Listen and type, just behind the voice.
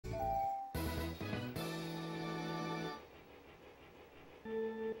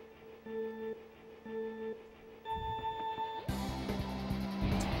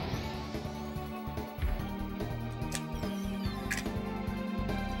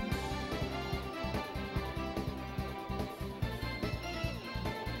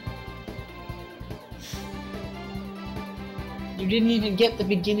You didn't even get the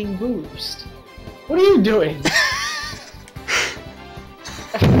beginning boost. What are you doing?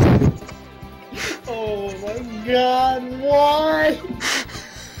 Oh my god, what?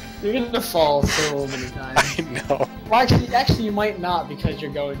 You're gonna fall so many times. I know. Well, actually, you might not because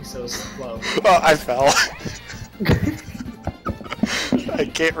you're going so slow. Oh, I fell. I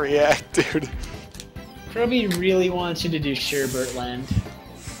can't react, dude. Krubby really wants you to do Sherbert Land.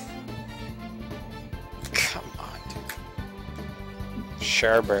 Come on, dude.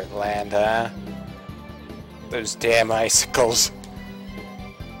 Sherbert Land, huh? Those damn icicles.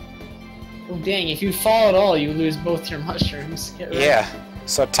 Oh dang, if you fall at all, you lose both your mushrooms. Get ready. Yeah,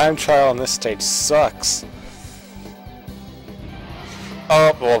 so time trial on this stage sucks.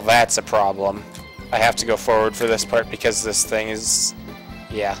 Oh, well that's a problem. I have to go forward for this part because this thing is...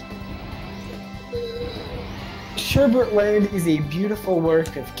 yeah. Sherbert Land is a beautiful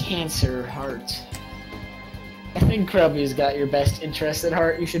work of cancer heart. I think Krubby's got your best interest at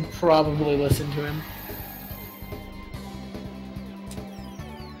heart. You should probably listen to him.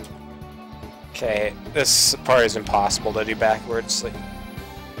 Okay, this part is impossible to do backwards. Like...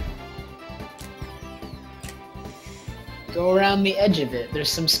 Go around the edge of it. There's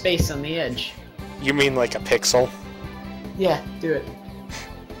some space on the edge. You mean like a pixel? Yeah, do it.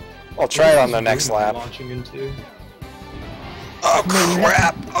 I'll try it on the next lap. Launching into. Oh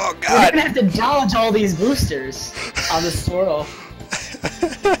crap! Oh You're god! gonna have to dodge all these boosters on the swirl.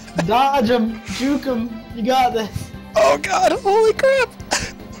 Dodge them, juke them. You got this. Oh god! Holy crap!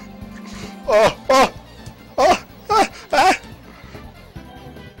 Oh! Oh! Oh! Ah! Ah!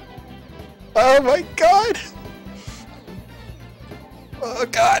 Oh my god! Oh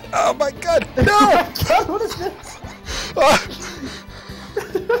god! Oh my god! No! What is this? Oh.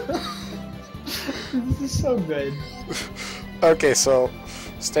 This is so good. Okay, so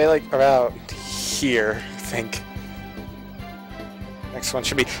stay like around here, I think. Next one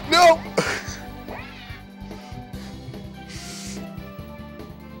should be no.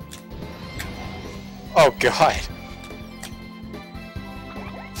 Oh god.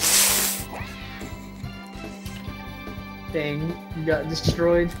 Dang, you got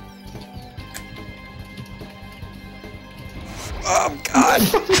destroyed. Oh god.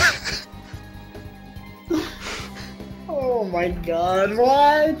 Oh my god,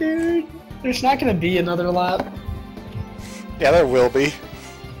 why, dude? There's not gonna be another lap. Yeah, there will be.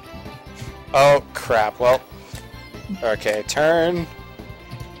 Oh crap. Well. Okay, turn.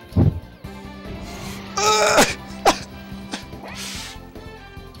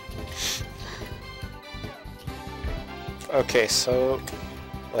 Okay, so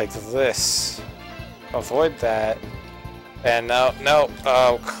like this. Avoid that. And no, no.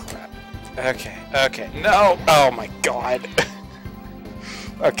 Oh crap. Okay, okay. No! Oh my god.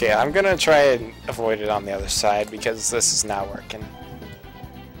 Okay, I'm gonna try and avoid it on the other side because this is not working.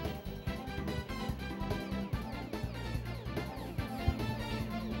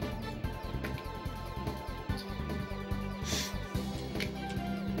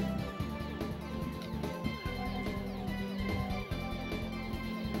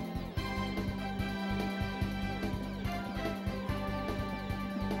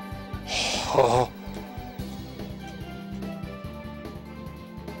 Oh.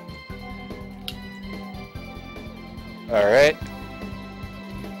 All right.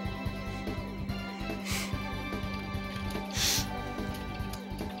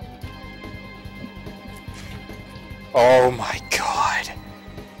 Oh my god.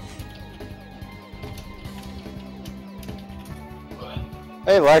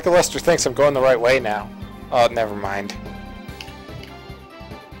 Hey, Lackluster thinks I'm going the right way now. Oh, never mind.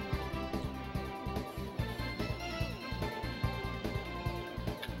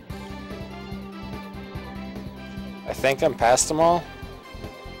 I think I'm past them all.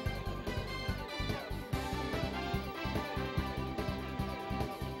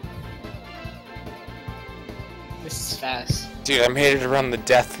 This is fast. Dude, I made it around the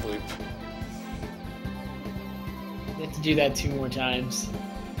death loop. You have to do that 2 more times.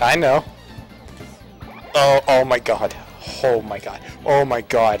 I know. Oh, oh my god. Oh my god. Oh my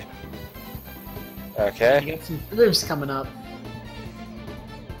god. Okay. You got some roofs coming up.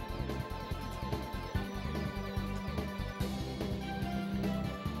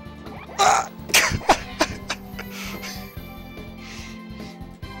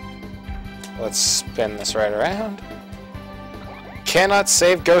 Let's spin this right around. Cannot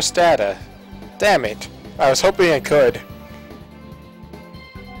save ghost data. Damn it. I was hoping I could.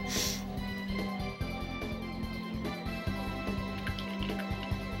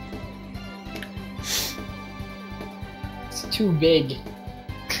 It's too big.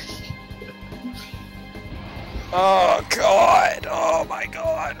 Oh god! Oh my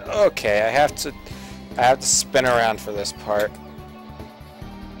god! Okay, I have to spin around for this part.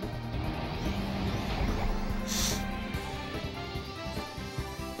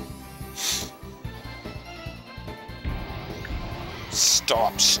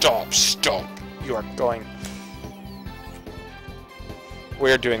 Stop! Stop! Stop! You are going.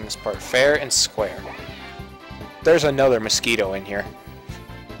 We're doing this part fair and square. There's another mosquito in here.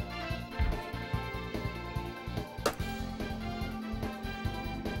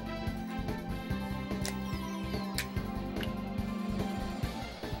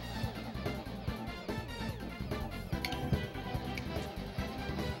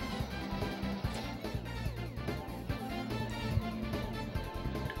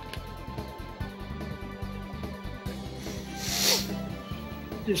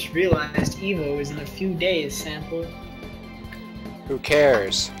 Just realized Evo is in a few days, Sample. Who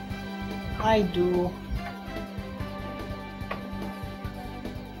cares? I do.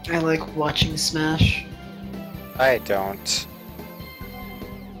 I like watching Smash. I don't.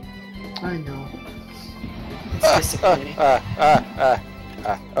 I know. It's disappointing.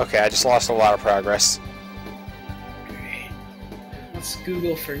 Okay, I just lost a lot of progress. Alright. Let's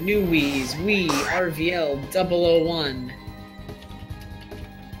Google for new Wii's. Wii RVL 001.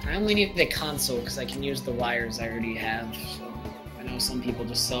 I only need the console because I can use the wires I already have. So I know some people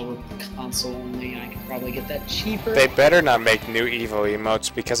just sell with the console only. I can probably get that cheaper. They better not make new Evo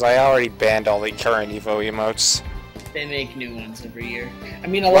emotes because I already banned all the current Evo emotes. They make new ones every year. I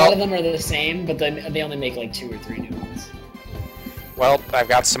mean, a lot of them are the same, but then they only make like 2 or 3 new ones. Well, I've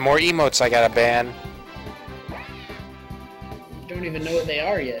got some more emotes I gotta ban. Don't even know what they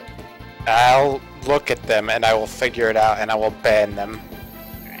are yet. I'll look at them and I will figure it out and I will ban them.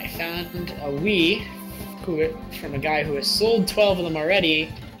 I found a Wii from a guy who has sold 12 of them already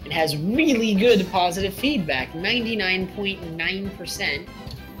and has really good positive feedback, 99.9%.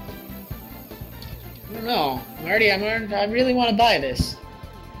 I don't know. I really want to buy this.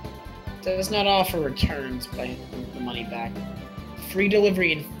 It does not offer returns by the money back. Free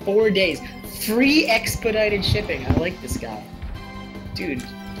delivery in 4 days. Free expedited shipping. I like this guy. Dude.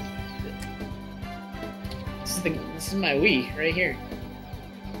 This is my Wii right here.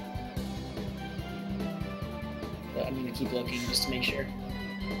 But I'm gonna keep looking just to make sure.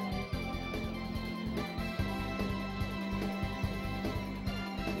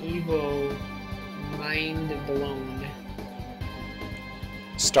 Evo Mind Blown.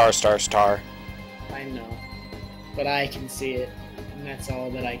 Star, star, star. I know. But I can see it. And that's all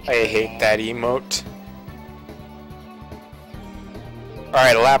that I can. I hate that emote.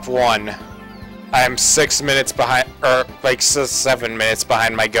 Alright, lap 1. I'm 6 minutes behind, or like 7 minutes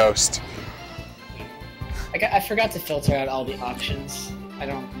behind my ghost. I forgot to filter out all the options. I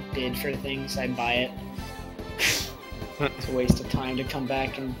don't bid for things, I buy it. It's a waste of time to come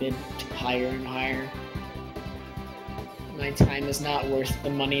back and bid higher and higher. My time is not worth the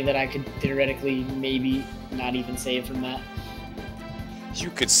money that I could theoretically maybe not even save from that.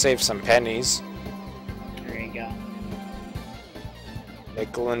 You could save some pennies. There you go.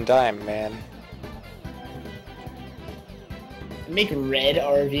 Nickel and dime, man. Make red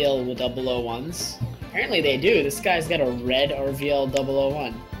RVL with 001s. Apparently they do. This guy's got a red RVL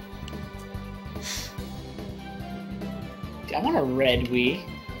 001. Dude, I want a red Wii.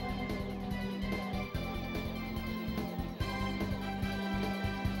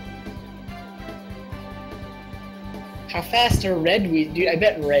 How fast are red Wii's? Dude, I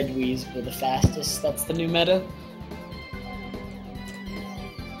bet red Wii's were the fastest. That's the new meta.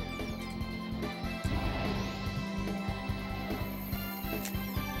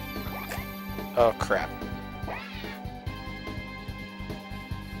 Oh crap.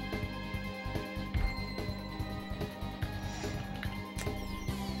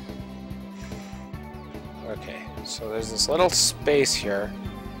 Okay, so there's this little space here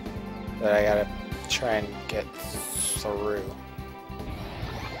that I gotta try and get through.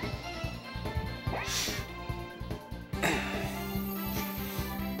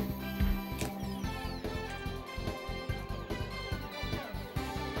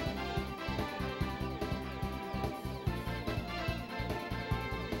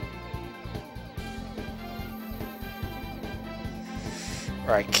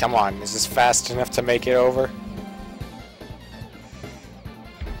 Alright, come on. Is this fast enough to make it over?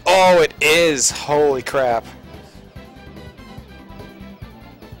 Oh, it is! Holy crap.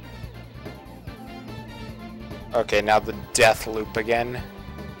 Okay, now the death loop again.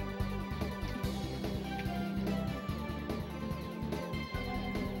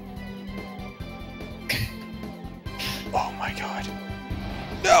 Oh my god.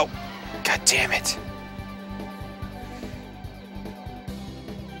 No! God damn it.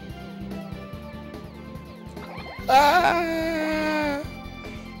 Ah!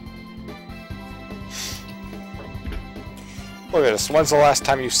 Look at this. When's the last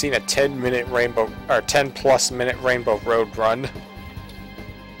time you've seen a 10-minute rainbow, or 10+ minute Rainbow Road run?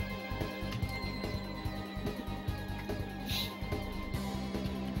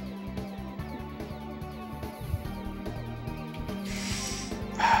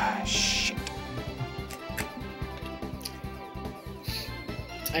 Shit.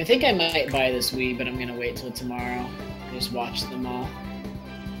 I think I might buy this Wii, but I'm gonna wait till tomorrow. Just watch them all.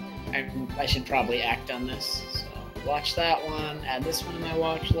 I should probably act on this. So watch that one. Add this one to my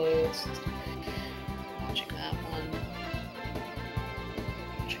watch list. Watching that one.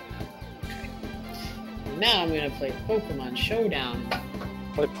 Watching that one. Okay. And now I'm gonna play Pokemon Showdown.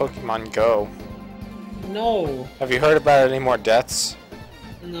 Play Pokemon Go. No. Have you heard about any more deaths?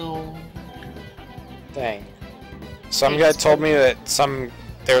 No. Dang. Some guy told me that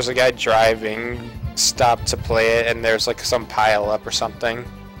there was a guy driving, stopped to play it, and there's like some pile up or something.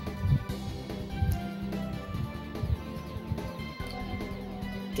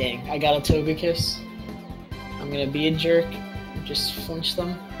 Dang, I got a Togekiss. I'm gonna be a jerk. Just flinch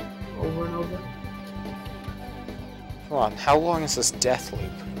them over and over. Hold on, how long is this death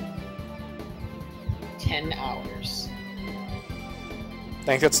loop? 10 hours. I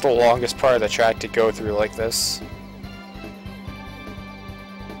think it's the longest part of the track to go through like this.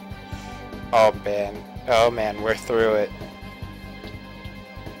 Oh man, we're through it.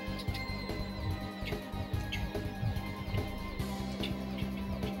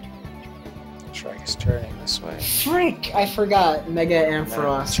 Track is turning this way. Frick! I forgot Mega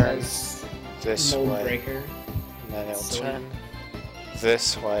Ampharos has This Mold way. Breaker. And then it'll So- turn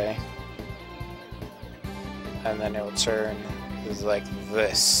this way. And then it'll turn like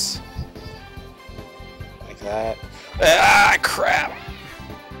this. Like that. Ah, crap!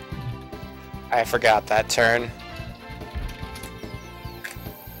 I forgot that turn.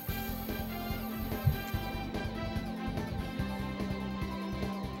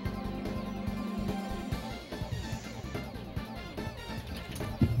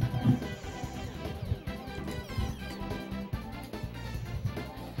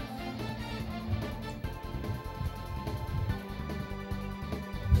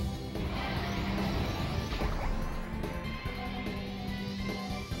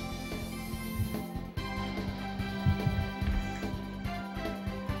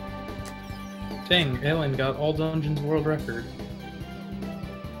 Dang, Alan got all dungeons world record.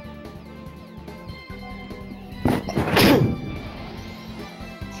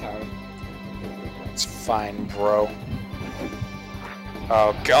 Sorry. It's fine, bro.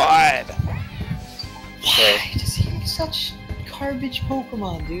 Oh god! Why does he use such garbage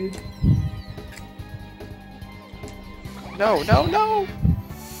Pokemon, dude? No, no, no!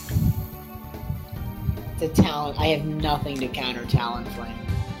 The Talon. I have nothing to counter Talonflame.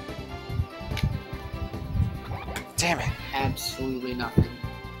 Damn it. Absolutely nothing.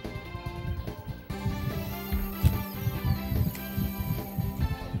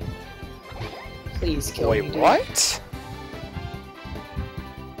 Please kill Wait, me, dude. what?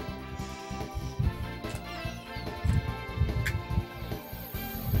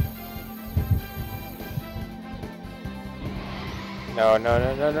 No, no,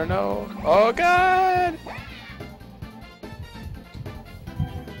 no, no, no, no. Oh god!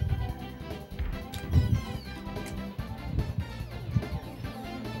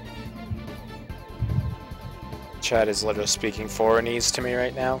 Chad is literally speaking foreignese to me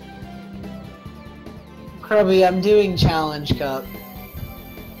right now. Krubby, I'm doing Challenge Cup.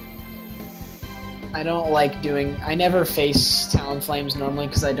 I don't like doing... I never face Talonflames normally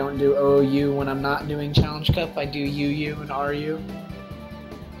because I don't do OU when I'm not doing Challenge Cup. I do UU and RU.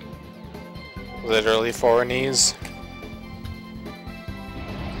 Literally foreignese.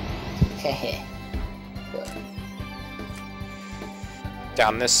 Hehe.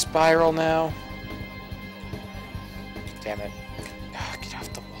 Down this spiral now. Damn it. Ah, get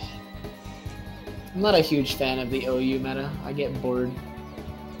off the wall. I'm not a huge fan of the OU meta. I get bored.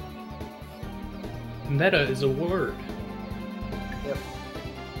 Meta is a word. Yep.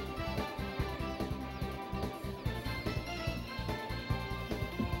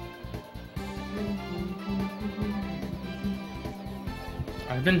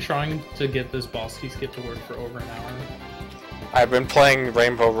 I've been trying to get this boss key skip to work for over an hour. I've been playing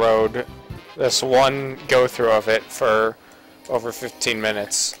Rainbow Road, this one go-through of it, for over 15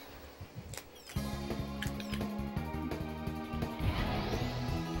 minutes.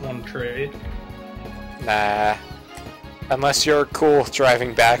 Want to trade? Nah. Unless you're cool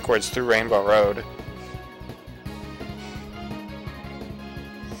driving backwards through Rainbow Road.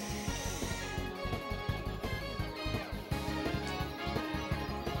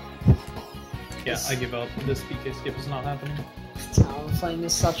 Yeah, I give up. This PK skip is not happening. Talon Flame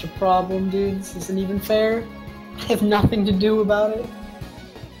is such a problem, dude. This isn't even fair. I have nothing to do about it.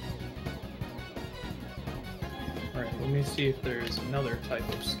 Alright, let me see if there's another type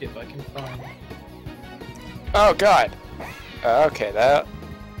of skip I can find. Oh god. Okay, that...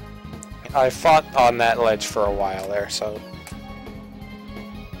 I fought on that ledge for a while there, so...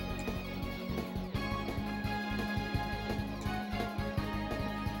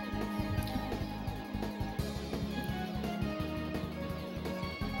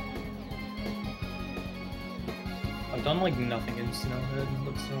 I've done like nothing in Snowhead,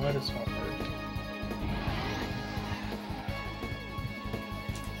 but Snowhead is hard.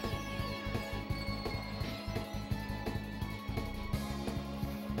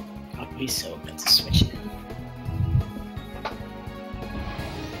 I'll be so good to switch it.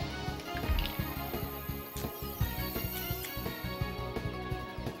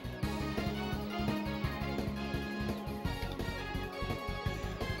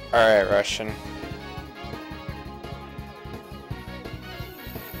 Alright, Russian.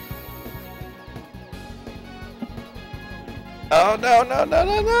 Oh no, no, no,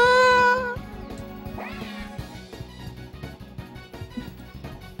 no, no!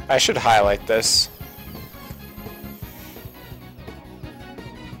 I should highlight this.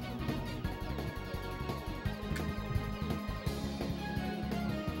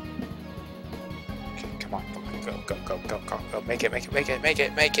 Okay, come on, go, go, go, go, go, go. Make it, make it, make it, make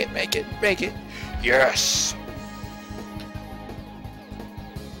it, make it, make it, make it. Yes!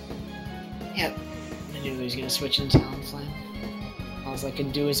 Yep. I knew he was gonna switch into Talon Flame. All I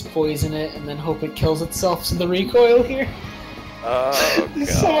could do is poison it and then hope it kills itself to the recoil here. Oh,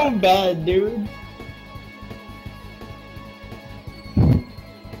 It's so bad, dude.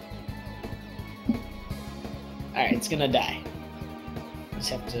 Alright, it's gonna die. Just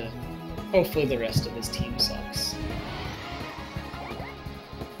have to... Hopefully the rest of his team sucks.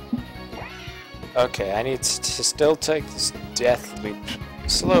 Okay, I need to still take this death leap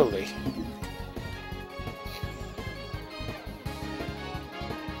slowly.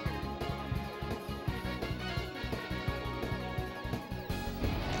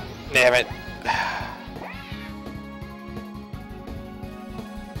 Damn it.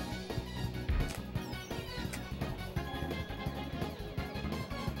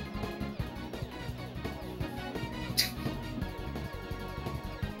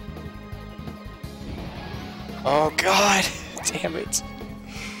 Oh god, damn it.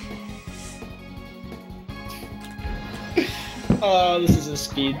 Oh, this is a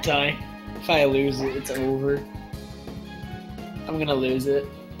speed tie. If I lose it, it's over. I'm gonna lose it.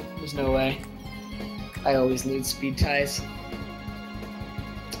 There's no way. I always lose speed ties.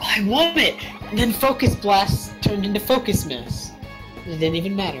 Oh, I won it! And then Focus Blast turned into Focus Miss. It didn't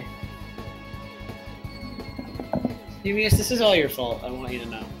even matter. Devious, this is all your fault, I want you to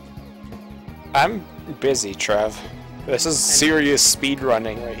know. I'm busy, Trev. This is serious speed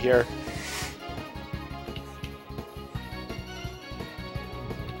running right here.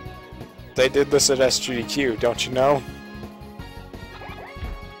 They did this at SGDQ, don't you know?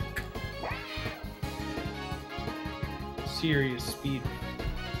 Serious speed.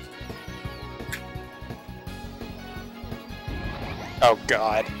 Oh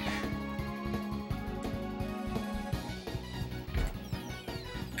god.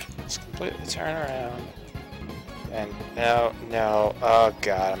 Let's completely turn around. And no, no, oh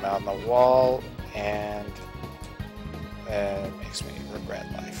god, I'm out on the wall, and it makes me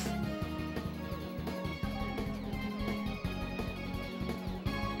regret life.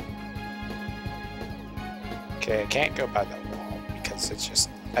 Okay, I can't go by that wall because it's just,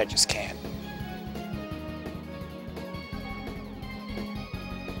 I just can't.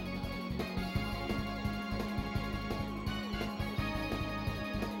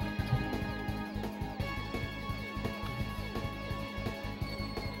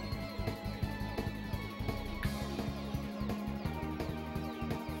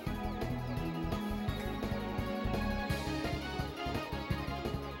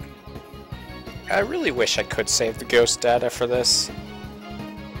 I really wish I could save the ghost data for this.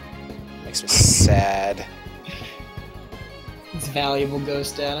 Makes me sad. It's valuable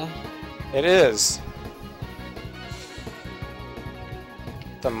ghost data. It is.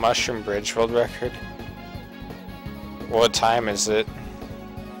 The Mushroom Bridge world record. What time is it?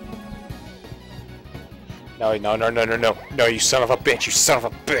 No, no, no, no, no, no. No, you son of a bitch, you son of a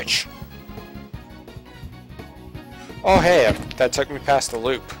bitch! Oh hey, that took me past the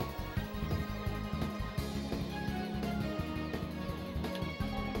loop.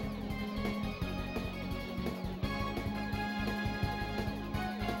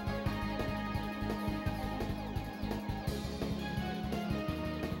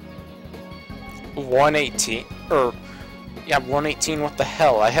 118, or yeah, 118. What the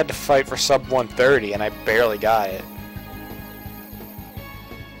hell? I had to fight for sub 130, and I barely got it.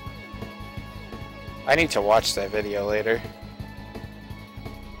 I need to watch that video later.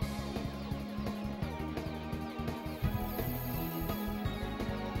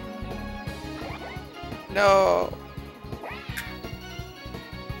 No.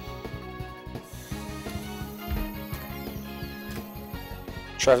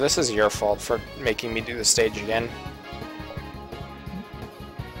 Trev, this is your fault for making me do the stage again.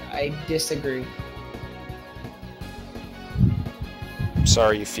 I disagree. I'm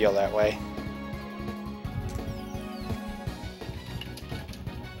sorry you feel that way.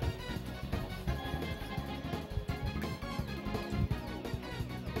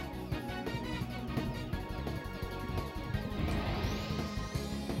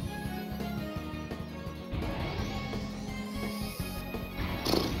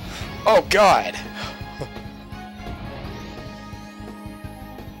 Oh God!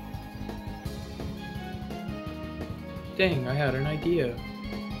 Dang, I had an idea.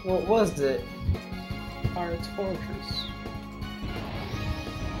 What was it? Pirate's Fortress.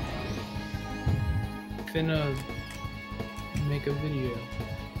 Finna make a video.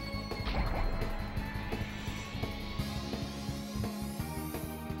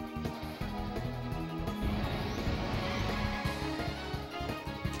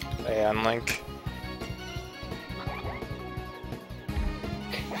 Hey, unlink.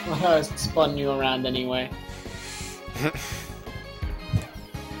 I spun you around anyway. I'm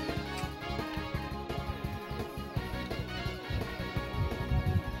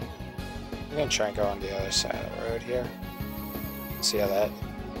gonna try and go on the other side of the road here. See how that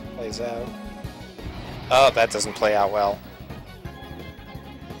plays out. Oh, that doesn't play out well.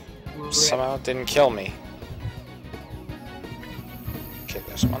 Somehow it didn't kill me. Okay,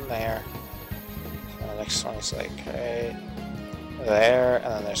 there's one there. So the next one is like right there,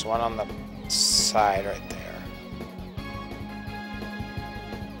 and then there's one on the side right there.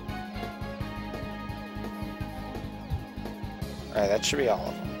 Alright, that should be all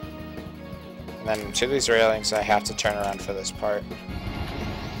of them. And then to these railings, I have to turn around for this part.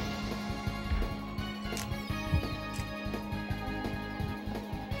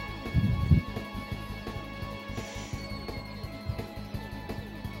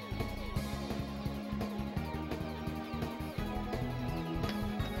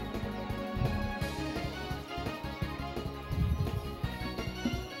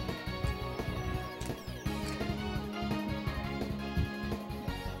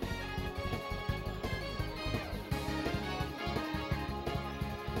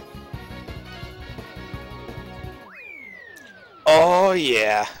 Oh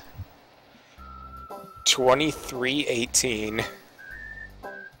yeah. 23:18.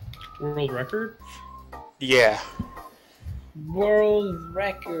 World record? Yeah. World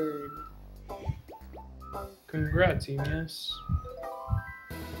record. Congrats, Emus.